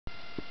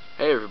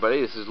Hey everybody,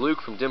 this is Luke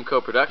from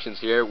Dimco Productions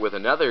here with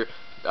another,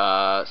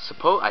 I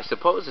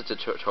suppose it's a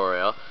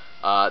tutorial,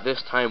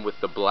 this time with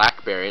the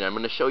BlackBerry, and I'm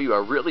going to show you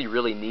a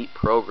really neat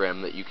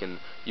program that you can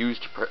use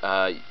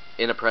to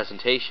in a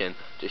presentation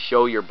to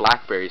show your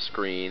BlackBerry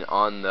screen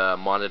on the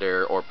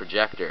monitor or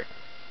projector.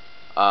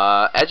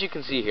 As you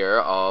can see here,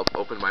 I'll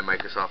open my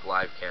Microsoft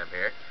Live Cam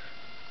here.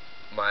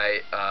 My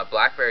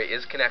BlackBerry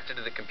is connected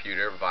to the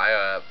computer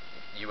via a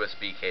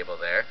USB cable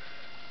there.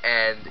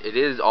 And it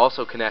is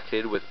also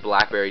connected with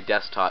BlackBerry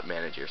Desktop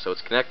Manager. So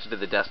it's connected to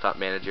the Desktop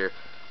Manager.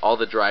 All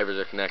the drivers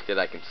are connected.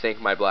 I can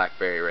sync my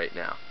BlackBerry right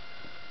now.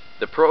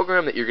 The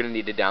program that you're going to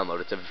need to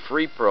download, it's a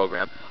free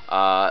program.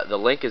 The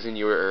link is in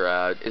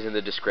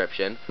the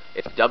description.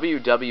 It's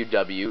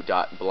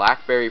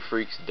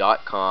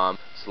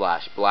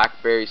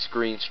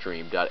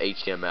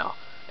www.blackberryfreaks.com/blackberryscreenstream.html.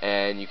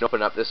 And you can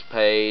open up this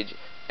page,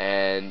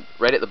 and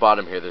right at the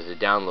bottom here there's a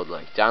download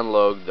link.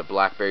 Download the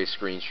BlackBerry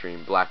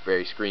Screenstream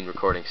BlackBerry screen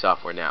recording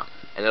software now.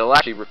 And it'll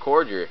actually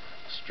record your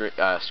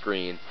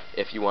screen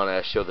if you want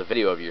to show the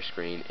video of your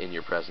screen in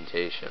your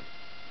presentation.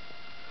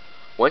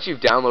 Once you've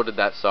downloaded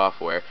that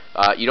software,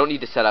 you don't need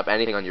to set up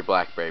anything on your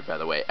BlackBerry, by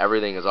the way.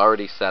 Everything is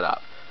already set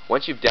up.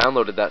 Once you've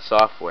downloaded that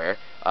software,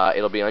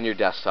 it'll be on your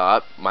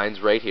desktop.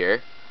 Mine's right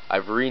here.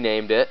 I've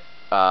renamed it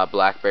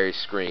BlackBerry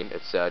Screen.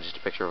 It's just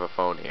a picture of a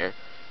phone here.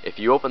 If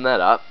you open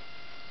that up,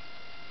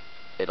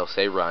 it'll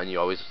say run.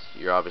 You're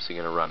obviously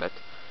going to run it.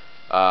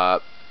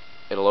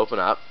 It'll open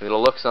up, and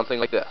it'll look something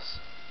like this.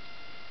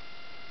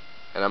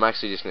 And I'm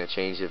actually just going to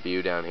change the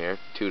view down here,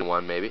 2 to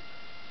 1 maybe,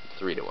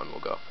 3 to 1 we'll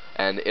go.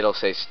 And it'll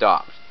say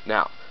stop.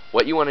 Now,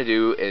 what you want to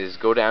do is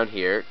go down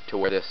here to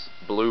where this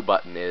blue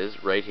button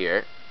is, right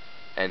here,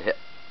 and hit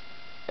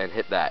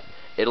that.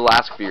 It'll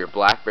ask for your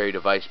BlackBerry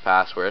device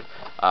password.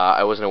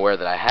 I wasn't aware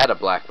that I had a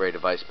BlackBerry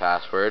device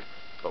password,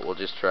 but we'll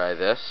just try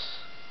this.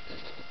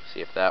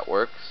 See if that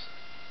works.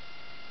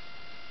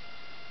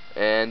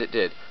 And it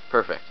did.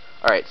 Perfect.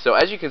 Alright, so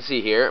as you can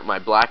see here, my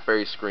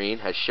BlackBerry screen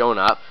has shown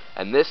up,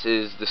 and this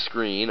is the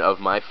screen of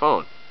my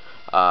phone.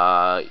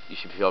 You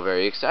should feel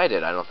very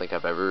excited. I don't think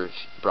I've ever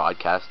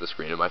broadcast the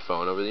screen of my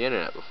phone over the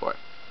internet before.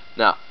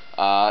 Now,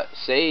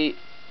 say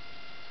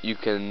you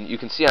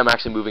can see I'm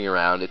actually moving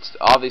around. It's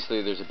obviously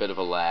there's a bit of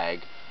a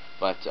lag,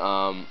 but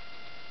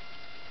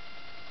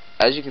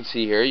as you can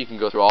see here, you can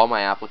go through all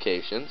my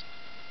applications,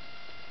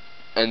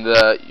 and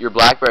your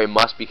BlackBerry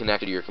must be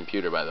connected to your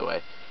computer, by the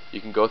way.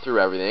 You can go through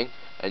everything,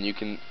 and you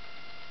can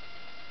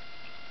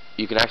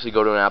actually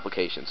go to an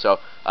application. So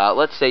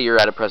let's say you're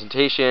at a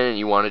presentation and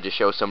you wanted to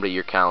show somebody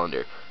your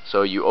calendar.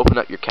 So you open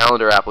up your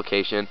calendar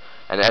application,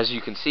 and as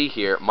you can see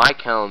here, my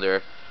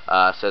calendar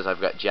says I've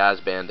got jazz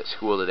band at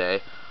school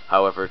today.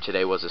 However,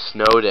 today was a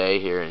snow day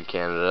here in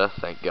Canada,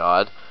 thank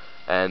God,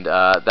 and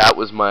that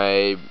was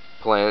my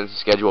planned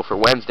schedule for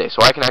Wednesday.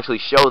 So I can actually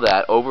show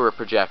that over a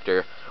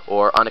projector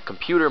or on a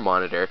computer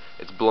monitor.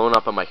 It's blown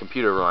up on my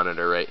computer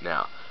monitor right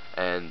now.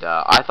 And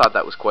I thought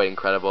that was quite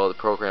incredible. The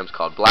program's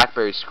called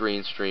BlackBerry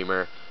Screen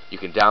Streamer. You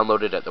can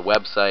download it at the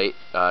website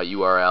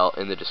URL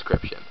in the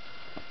description.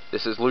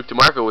 This is Luke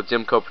DeMarco with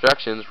Dimco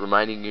Productions,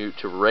 reminding you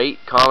to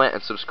rate, comment,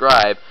 and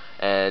subscribe.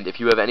 And if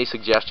you have any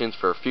suggestions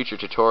for future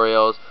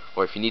tutorials,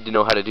 or if you need to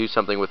know how to do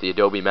something with the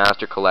Adobe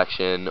Master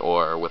Collection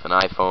or with an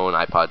iPhone,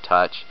 iPod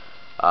Touch,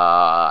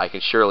 I can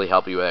surely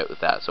help you out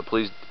with that. So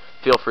please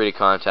feel free to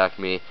contact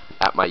me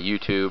at my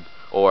YouTube,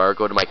 or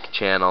go to my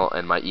channel,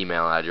 and my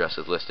email address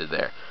is listed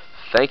there.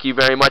 Thank you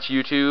very much,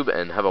 YouTube,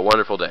 and have a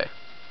wonderful day.